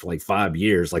space for like 5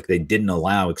 years, like they didn't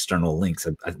allow external links.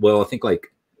 I think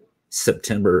like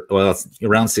September, well,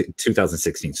 around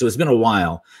 2016. So it's been a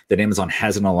while that Amazon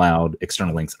hasn't allowed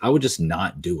external links. I would just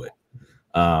not do it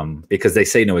because they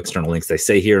say no external links. They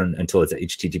say here until it's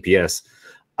HTTPS.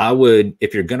 I would,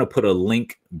 if you're going to put a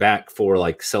link back for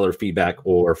like seller feedback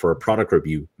or for a product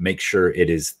review, make sure it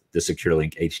is the secure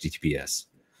link HTTPS.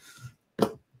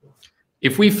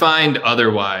 If we find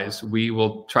otherwise, we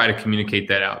will try to communicate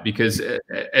that out, because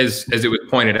as it was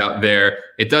pointed out there,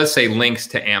 it does say links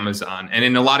to Amazon. And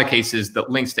in a lot of cases, the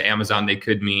links to Amazon, they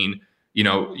could mean, you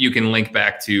know, you can link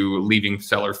back to leaving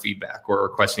seller feedback or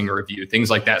requesting a review,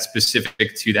 things like that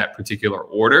specific to that particular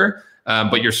order.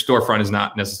 But your storefront is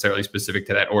not necessarily specific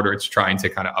to that order. It's trying to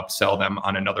kind of upsell them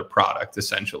on another product,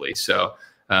 essentially. So,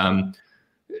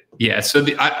 yeah, so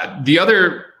the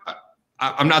other,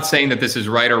 I'm not saying that this is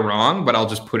right or wrong, but I'll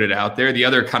just put it out there. The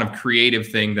other kind of creative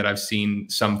thing that I've seen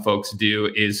some folks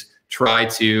do is try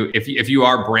to, if you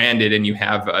are branded and you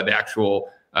have the actual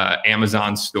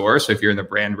Amazon store, so if you're in the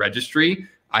brand registry,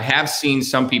 I have seen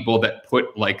some people that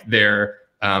put like their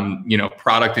you know,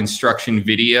 product instruction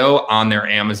video on their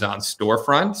Amazon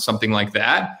storefront, something like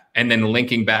that, and then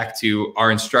linking back to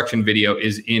our instruction video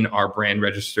is in our brand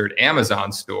registered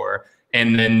Amazon store.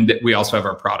 And then we also have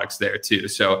our products there too.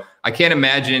 So I can't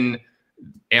imagine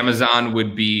Amazon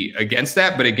would be against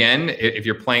that. But again, if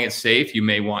you're playing it safe, you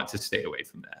may want to stay away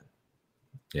from that.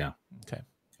 Yeah. Okay.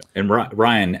 And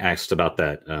Ryan asked about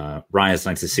that. Ryan, it's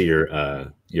nice to see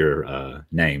your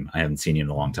name. I haven't seen you in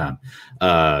a long time.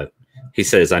 He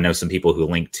says, I know some people who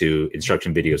link to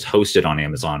instruction videos hosted on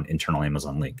Amazon, internal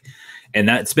Amazon link. And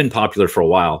that's been popular for a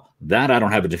while. That I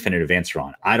don't have a definitive answer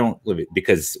on. I don't,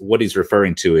 because what he's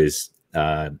referring to is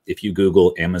if you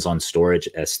Google Amazon Storage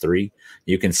S3,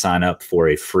 you can sign up for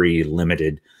a free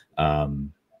limited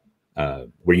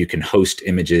where you can host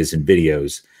images and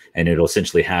videos, and it'll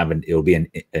essentially have it'll be an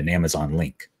Amazon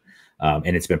link.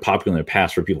 And it's been popular in the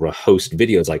past for people to host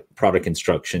videos like product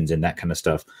instructions and that kind of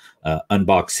stuff,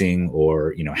 unboxing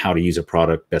or, you know, how to use a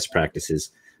product, best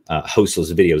practices, host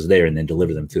those videos there and then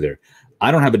deliver them through there. I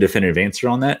don't have a definitive answer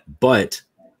on that, but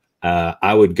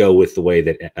I would go with the way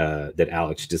that that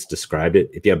Alex just described it.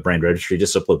 If you have brand registry,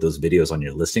 just upload those videos on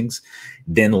your listings,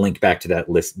 then link back to that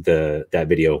that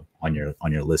video on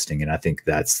your listing. And I think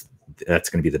that's going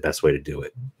to be the best way to do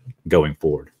it going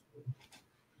forward.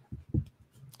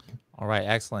 All right,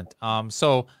 excellent.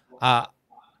 So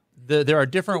there are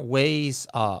different ways.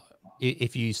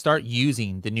 If you start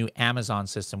using the new Amazon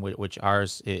system, which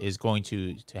ours is going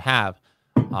to have,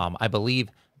 I believe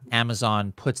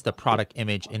Amazon puts the product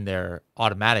image in there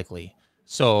automatically.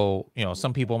 So, you know,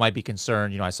 some people might be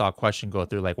concerned. You know, I saw a question go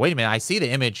through like, wait a minute, I see the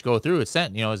image go through, it's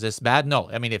sent. You know, is this bad? No.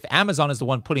 I mean, if Amazon is the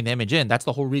one putting the image in, that's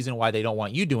the whole reason why they don't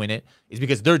want you doing it, is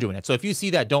because they're doing it. So if you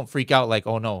see that, don't freak out like,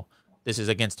 oh no, this is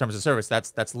against terms of service.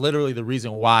 That's literally the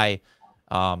reason why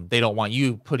they don't want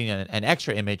you putting an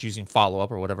extra image using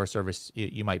follow-up or whatever service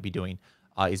you might be doing,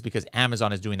 is because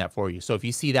Amazon is doing that for you. So if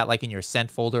you see that like in your sent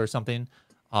folder or something,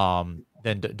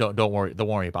 then don't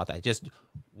worry about that. Just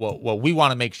what we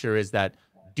want to make sure is that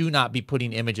do not be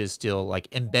putting images still, like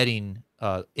embedding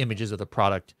images of the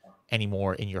product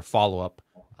anymore in your follow-up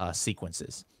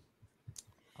sequences.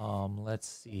 Let's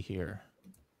see here.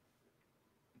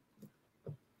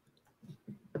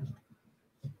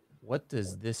 What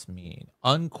does this mean?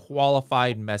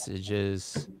 Unqualified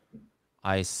messages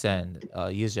I send.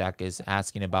 Yizak is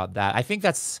asking about that. I think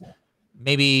that's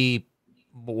maybe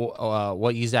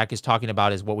what Yizak is talking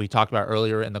about is what we talked about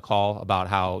earlier in the call about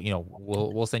how, you know,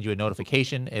 we'll send you a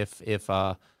notification if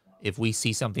we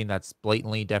see something that's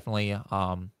blatantly, definitely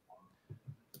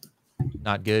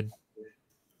not good.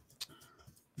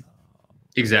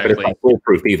 Exactly. But it's not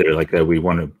foolproof either. Like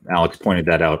Alex pointed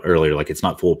that out earlier. Like it's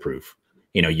not foolproof.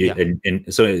 You know, and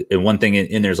so one thing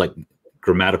in there's like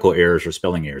grammatical errors or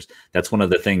spelling errors. That's one of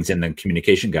the things in the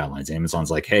communication guidelines. Amazon's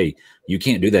like, hey, you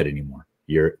can't do that anymore.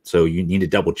 So you need to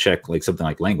double check like something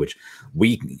like language.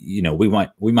 We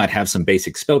might have some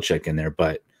basic spell check in there,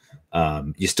 but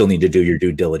you still need to do your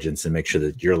due diligence and make sure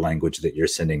that your language that you're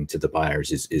sending to the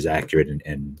buyers is accurate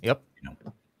and yep. You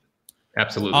know.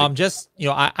 Absolutely. Just, you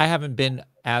know, I haven't been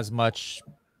as much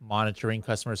monitoring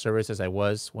customer service as I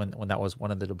was when that was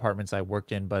one of the departments I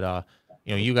worked in, but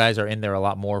you know, you guys are in there a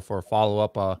lot more for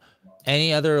follow-up.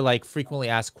 Any other like frequently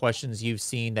asked questions you've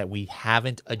seen that we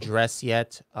haven't addressed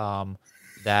yet,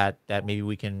 that maybe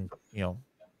we can, you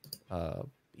know,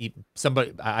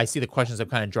 somebody, I see the questions have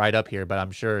kind of dried up here, but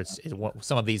I'm sure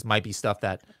some of these might be stuff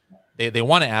that they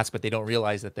want to ask, but they don't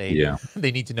realize that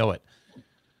they need to know it.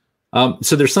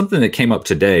 So there's something that came up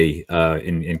today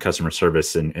in customer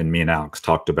service, and me and Alex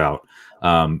talked about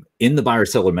In the buyer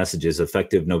seller messages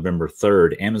effective November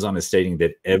 3rd, Amazon is stating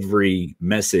that every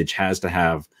message has to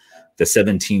have the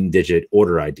 17-digit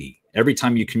order ID. Every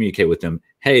time you communicate with them,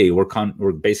 hey,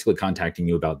 we're basically contacting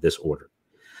you about this order.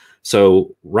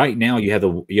 So right now you have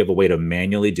a way to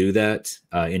manually do that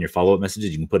in your follow-up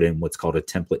messages. You can put in what's called a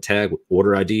template tag with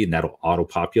order ID, and that'll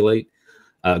auto-populate.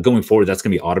 Going forward, that's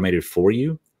going to be automated for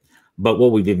you. But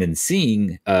what we've been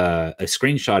seeing, a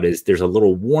screenshot is there's a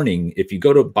little warning. If you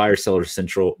go to Buyer Seller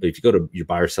Central, if you go to your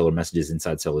Buyer Seller messages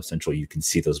inside Seller Central, you can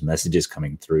see those messages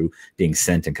coming through, being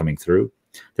sent and coming through.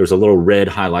 There was a little red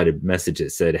highlighted message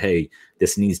that said, hey,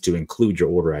 this needs to include your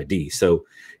order ID. So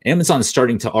Amazon is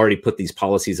starting to already put these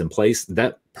policies in place.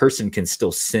 That person can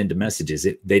still send messages.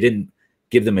 They didn't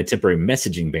give them a temporary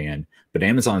messaging ban, but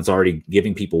Amazon's already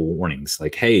giving people warnings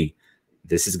like, hey,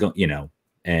 this is going,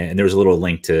 and there's a little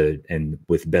link to, and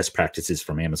with best practices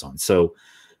from Amazon. So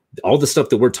all the stuff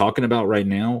that we're talking about right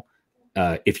now,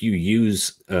 if you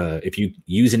use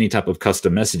any type of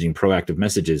custom messaging, proactive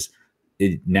messages,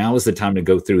 now is the time to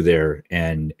go through there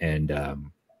and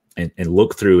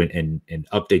look through and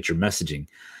update your messaging.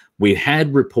 We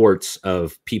had reports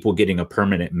of people getting a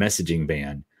permanent messaging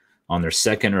ban on their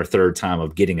second or third time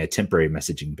of getting a temporary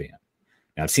messaging ban.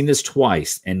 Now, I've seen this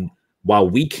twice, and while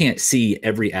we can't see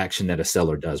every action that a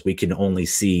seller does, we can only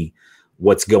see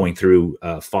what's going through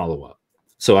follow-up.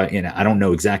 So I don't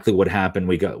know exactly what happened.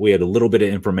 We had a little bit of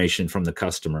information from the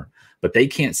customer, but they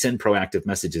can't send proactive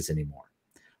messages anymore.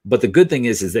 But the good thing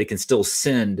is they can still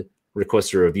send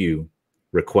request a review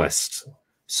requests.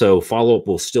 So follow-up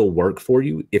will still work for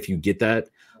you if you get that.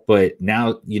 But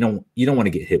now you don't want to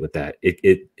get hit with that.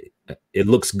 It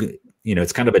looks good.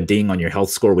 It's kind of a ding on your health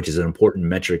score, which is an important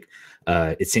metric.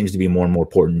 It seems to be more and more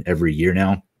important every year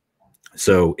now.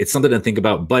 So it's something to think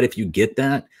about. But if you get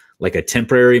that, like a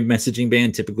temporary messaging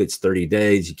ban, typically it's 30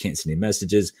 days. You can't send any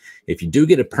messages. If you do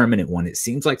get a permanent one, it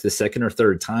seems like the second or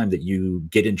third time that you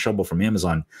get in trouble from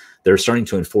Amazon, they're starting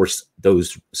to enforce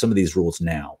some of these rules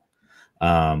now,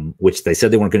 which they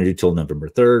said they weren't going to do till November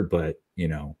 3rd. But,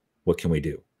 what can we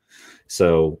do?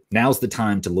 So now's the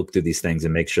time to look through these things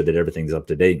and make sure that everything's up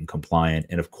to date and compliant.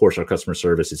 And of course, our customer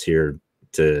service is here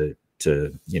to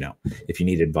if you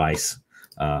need advice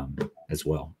as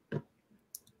well.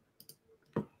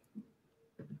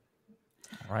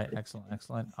 All right,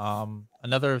 excellent.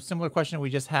 Another similar question we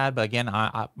just had, but again,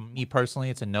 me personally,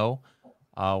 it's a no.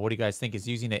 What do you guys think? Is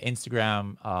using the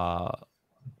Instagram,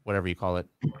 whatever you call it,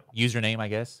 username, I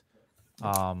guess,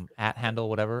 at handle,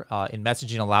 whatever, in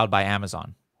messaging allowed by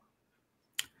Amazon?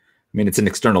 I mean, it's an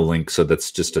external link, so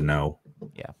that's just a no.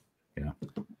 Yeah.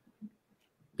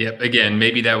 Yep. Again,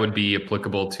 maybe that would be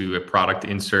applicable to a product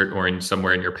insert or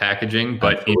somewhere in your packaging,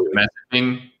 but Absolutely. in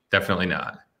messaging, definitely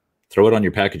not. Throw it on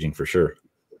your packaging for sure.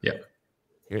 Yep.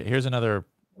 Here's another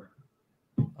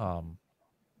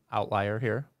outlier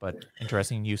here, but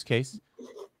interesting use case.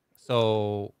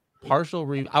 So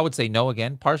I would say no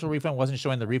again. Partial refund wasn't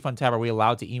showing the refund tab. Are we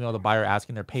allowed to email the buyer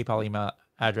asking their PayPal email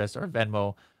address or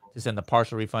Venmo to send the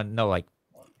partial refund? No, like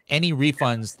any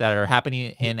refunds that are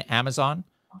happening in Amazon,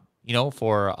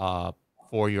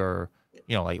 for your,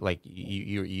 like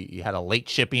you had a late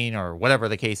shipping or whatever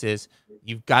the case is,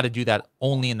 you've got to do that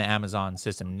only in the Amazon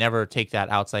system. Never take that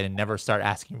outside and never start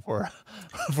asking for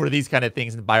these kind of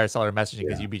things in buyer seller messaging,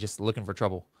 because you'd be just looking for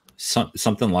trouble.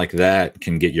 Something like that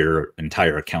can get your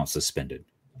entire account suspended.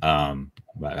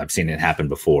 I've seen it happen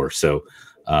before. So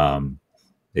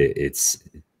it's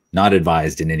not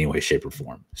advised in any way, shape, or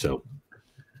form. So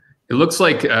it looks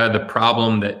like the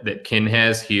problem that Ken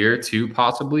has here too,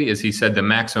 possibly, is he said the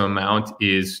maximum amount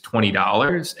is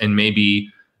 $20, and maybe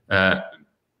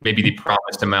the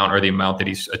promised amount or the amount that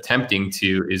he's attempting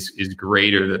to is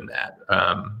greater than that.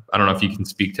 I don't know if you can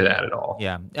speak to that at all.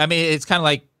 Yeah, I mean, it's kind of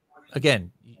like,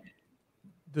 again,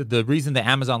 the reason the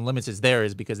Amazon limits is there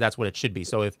is because that's what it should be.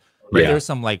 So if there's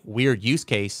some like weird use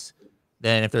case,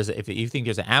 then if you think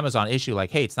there's an Amazon issue,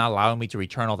 like, hey, it's not allowing me to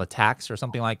return all the tax or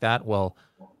something like that, well,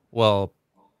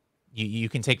 you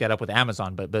can take that up with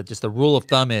Amazon. But just the rule of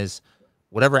thumb is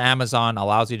whatever Amazon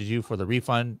allows you to do for the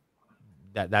refund,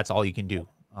 that's all you can do.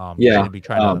 You shouldn't be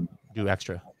trying to do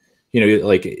extra.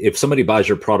 Like if somebody buys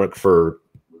your product for,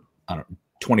 I don't know,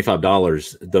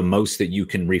 $25, the most that you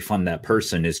can refund that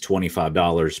person is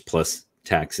 $25 plus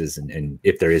taxes and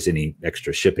if there is any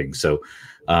extra shipping. So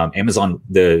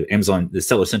the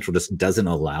Seller Central just doesn't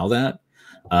allow that.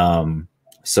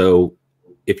 So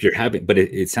if you're having, but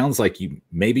it sounds like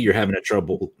maybe you're having a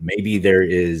trouble. Maybe there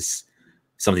is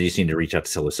something you just need to reach out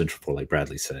to Seller Central for, like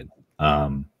Bradley said.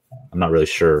 I'm not really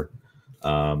sure.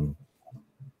 To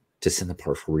send the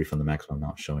partial refund, the maximum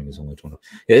amount showing is only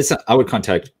 $20. I would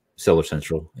contact Seller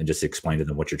Central and just explain to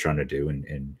them what you're trying to do,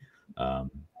 and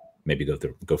maybe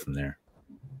go from there.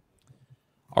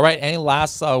 All right. Any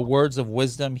last words of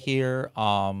wisdom here?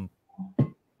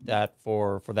 That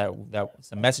for that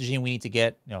some messaging we need to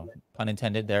get, pun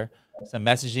intended there, some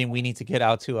messaging we need to get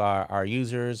out to our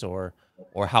users, or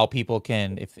how people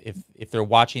can, if they're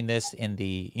watching this in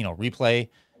the replay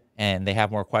and they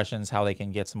have more questions, how they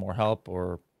can get some more help,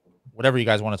 or whatever you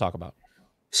guys want to talk about.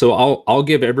 So I'll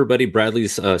give everybody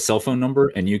Bradley's cell phone number,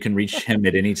 and you can reach him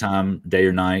at any time, day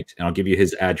or night. And I'll give you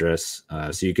his address,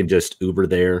 so you can just Uber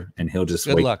there, and he'll just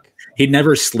Good luck. He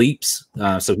never sleeps,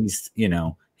 so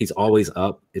he's always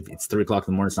up. If it's 3 o'clock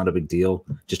in the morning, it's not a big deal.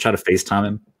 Just try to FaceTime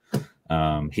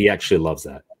him. He actually loves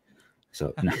that.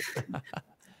 So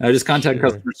just contact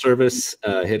customer service,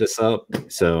 hit us up.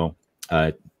 So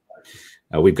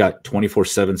we've got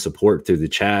 24/7 support through the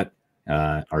chat.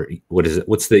 What is it?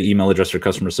 What's the email address for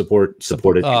customer support?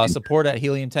 Support at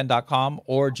helium10.com,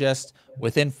 or just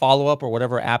within Follow-Up or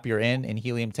whatever app you're in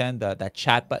Helium 10, that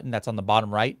chat button that's on the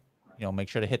bottom right. Make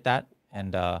sure to hit that,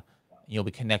 and you'll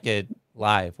be connected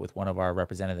live with one of our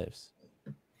representatives.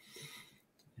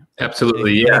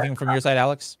 Absolutely. Anything from your side,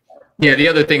 Alex? Yeah, the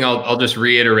other thing I'll just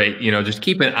reiterate, just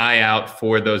keep an eye out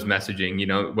for those messaging.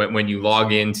 When you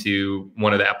log into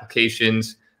one of the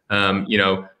applications,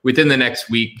 within the next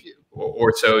week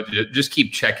or so, just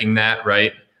keep checking that,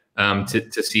 right?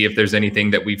 To see if there's anything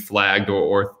that we've flagged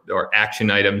or action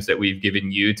items that we've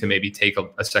given you to maybe take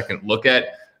a second look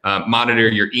at. Monitor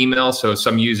your email. So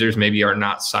some users maybe are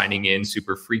not signing in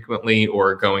super frequently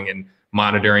or going and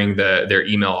monitoring their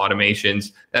email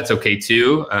automations. That's okay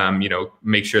too.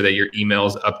 Make sure that your email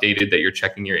is updated, that you're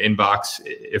checking your inbox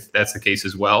if that's the case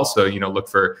as well. So, look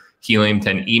for Helium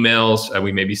 10 emails.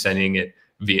 We may be sending it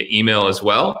via email as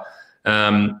well.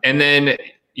 And then,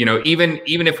 even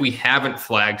if we haven't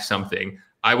flagged something,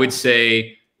 I would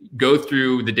say go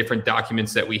through the different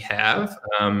documents that we have.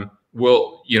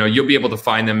 You'll be able to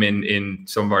find them in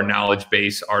some of our knowledge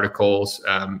base articles,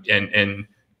 and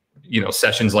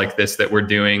sessions like this that we're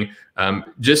doing.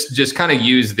 Just kind of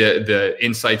use the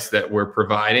insights that we're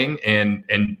providing,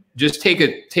 and just take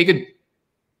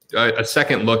a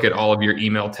second look at all of your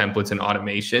email templates and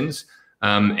automations,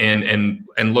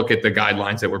 and look at the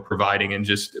guidelines that we're providing, and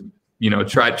just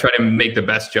try to make the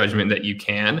best judgment that you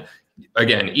can.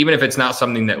 Again, even if it's not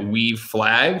something that we've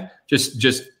flagged,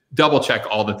 just double check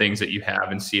all the things that you have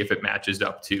and see if it matches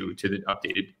up to the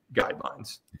updated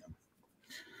guidelines.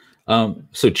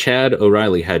 So Chad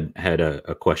O'Reilly had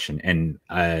a question, and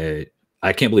I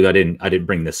can't believe I didn't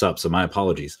bring this up, so my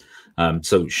apologies.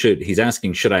 So he's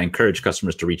asking, should I encourage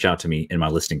customers to reach out to me in my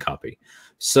listing copy?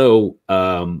 So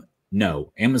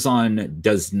no, Amazon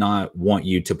does not want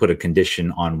you to put a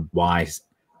condition on why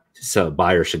a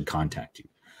buyer should contact you.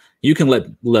 You can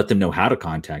let them know how to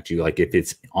contact you. Like if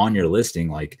it's on your listing,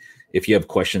 like if you have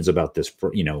questions about this,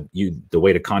 the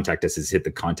way to contact us is hit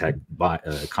the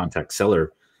contact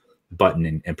seller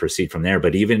button and proceed from there.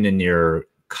 But even in your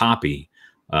copy,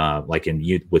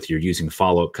 with your using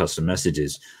Follow-Up custom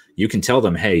messages, you can tell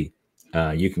them, hey,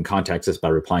 you can contact us by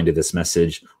replying to this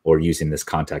message or using this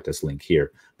contact us link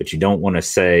here. But you don't want to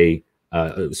say,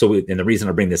 and the reason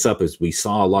I bring this up is we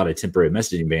saw a lot of temporary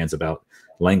messaging bans about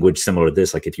language similar to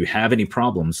this. Like if you have any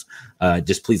problems,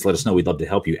 just please let us know. We'd love to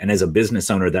help you. And as a business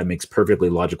owner, that makes perfectly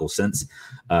logical sense.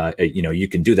 You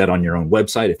can do that on your own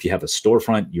website. If you have a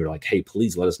storefront, you're like, hey,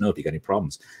 please let us know if you got any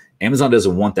problems. Amazon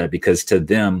doesn't want that, because to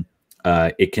them,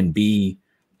 it can be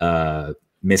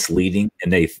misleading,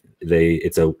 and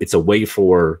it's a way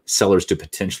for sellers to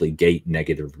potentially gate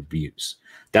negative reviews.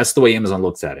 That's the way Amazon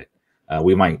looks at it.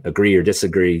 We might agree or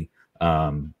disagree,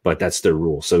 but that's their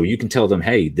rule. So you can tell them,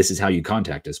 hey, this is how you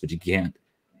contact us, but you can't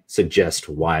suggest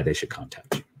why they should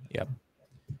contact you. Yep.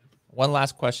 One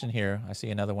last question here. I see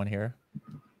another one here.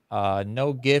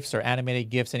 No GIFs or animated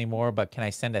GIFs anymore, but can I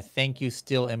send a thank you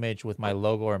still image with my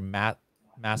logo or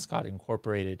mascot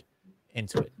incorporated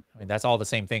into it? I mean, that's all the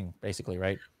same thing, basically,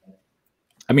 right?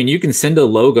 I mean, you can send a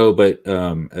logo, but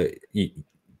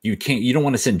you can't. You don't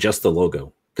want to send just the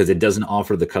logo, because it doesn't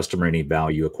offer the customer any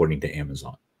value according to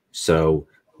Amazon. So,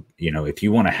 if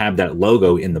you want to have that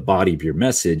logo in the body of your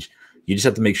message, you just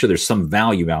have to make sure there's some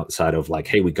value outside of like,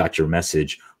 hey, we got your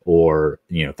message, or,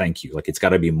 thank you. Like, it's got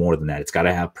to be more than that. It's got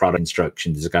to have product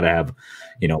instructions. It's got to have,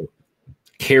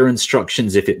 care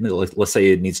instructions. If let's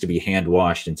say it needs to be hand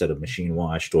washed instead of machine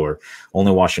washed, or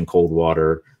only wash in cold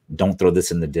water. Don't throw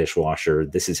this in the dishwasher.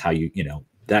 This is how you,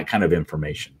 that kind of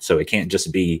information. So it can't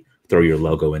just be throw your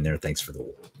logo in there. Thanks for the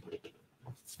work.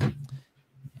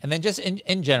 And then just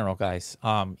in general, guys,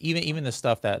 even the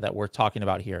stuff that we're talking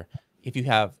about here, if you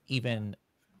have even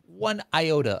one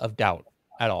iota of doubt,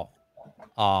 at all.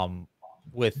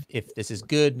 With if this is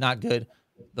good, not good.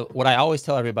 What I always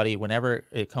tell everybody whenever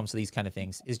it comes to these kind of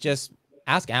things is just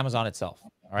ask Amazon itself.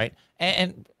 All right.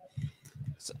 And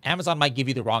so Amazon might give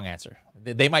you the wrong answer.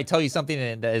 They might tell you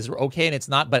something that is okay and it's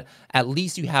not, but at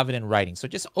least you have it in writing. So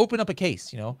just open up a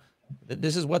case. You know,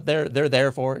 this is what they're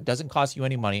there for. It doesn't cost you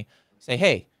any money. Say,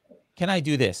 hey, can I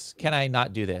do this? Can I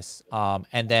not do this?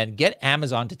 And then get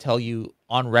Amazon to tell you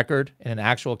on record in an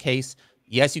actual case,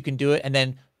 yes, you can do it. And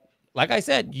then, like I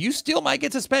said, you still might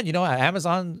get suspended. You know,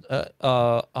 Amazon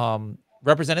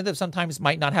representative sometimes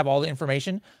might not have all the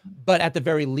information, but at the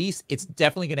very least, it's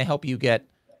definitely going to help you get,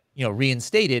 you know,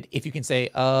 reinstated if you can say,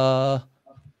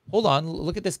 hold on,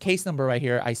 look at this case number right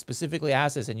here. I specifically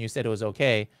asked this and you said it was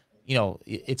okay. You know,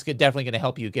 it's definitely going to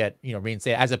help you get, you know,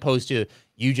 reinstated, as opposed to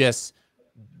you just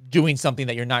doing something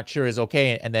that you're not sure is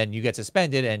okay, and then you get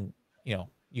suspended and, you know,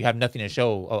 you have nothing to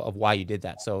show of why you did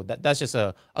that. So that's just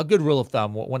a good rule of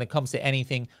thumb when it comes to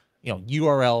anything, you know,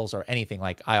 URLs or anything.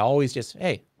 Like I always just,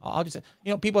 hey, I'll just,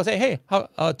 you know, people say, hey, how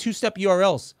two-step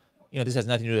URLs, you know, this has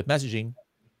nothing to do with messaging,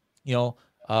 you know,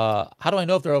 how do I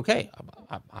know if they're okay?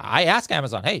 I ask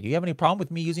Amazon, hey, do you have any problem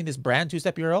with me using this brand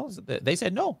two-step URLs? They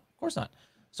said, no, of course not.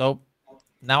 So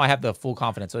now I have the full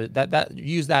confidence. So that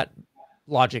use that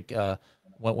logic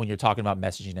when you're talking about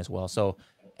messaging as well. So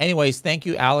anyways, thank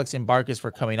you, Alex and Barkus,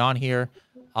 for coming on here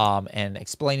and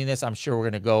explaining this. I'm sure we're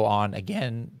going to go on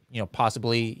again, you know,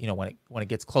 possibly, you know, when it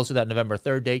gets closer to that November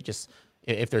 3rd date, just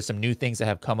if there's some new things that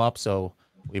have come up. So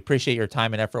we appreciate your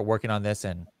time and effort working on this,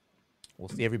 and we'll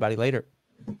see everybody later.